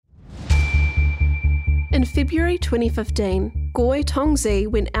In February 2015, Goy Tongzi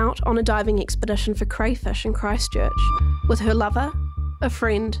went out on a diving expedition for crayfish in Christchurch with her lover, a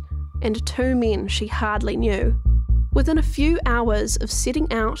friend, and 2 men she hardly knew. Within a few hours of setting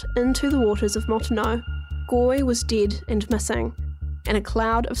out into the waters of Motunui, Goy was dead and missing, and a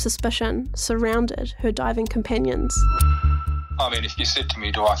cloud of suspicion surrounded her diving companions. I mean, if you said to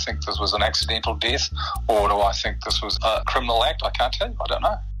me, do I think this was an accidental death or do I think this was a criminal act, I can't tell you. I don't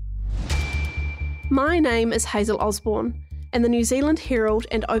know. My name is Hazel Osborne, and the New Zealand Herald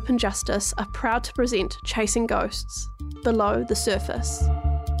and Open Justice are proud to present Chasing Ghosts, Below the Surface.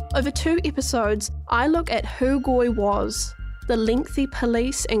 Over 2 episodes, I look at who Goy was, the lengthy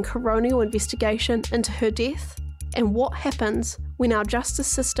police and coronial investigation into her death, and what happens when our justice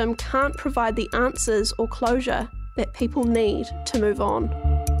system can't provide the answers or closure that people need to move on.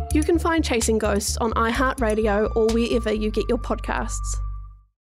 You can find Chasing Ghosts on iHeartRadio or wherever you get your podcasts.